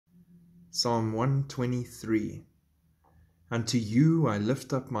Psalm 123. Unto you I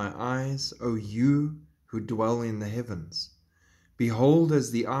lift up my eyes, O you who dwell in the heavens. Behold,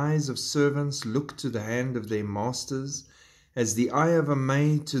 as the eyes of servants look to the hand of their masters, as the eye of a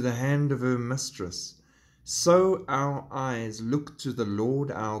maid to the hand of her mistress, so our eyes look to the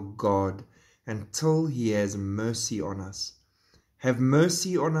Lord our God, until he has mercy on us. Have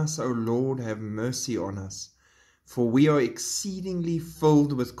mercy on us, O Lord, have mercy on us. For we are exceedingly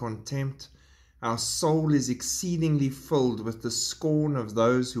filled with contempt. Our soul is exceedingly filled with the scorn of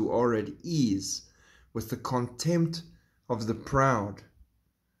those who are at ease, with the contempt of the proud.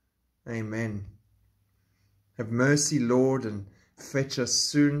 Amen. Have mercy, Lord, and fetch us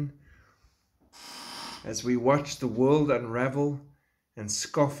soon, as we watch the world unravel and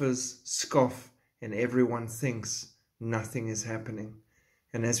scoffers scoff and everyone thinks nothing is happening.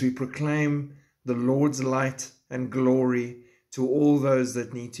 And as we proclaim the Lord's light and glory to all those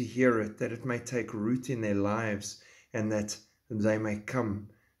that need to hear it, that it may take root in their lives and that they may come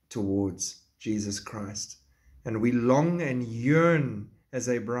towards Jesus Christ. And we long and yearn as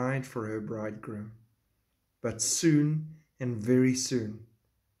a bride for her bridegroom. But soon and very soon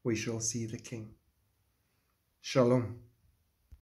we shall see the King. Shalom.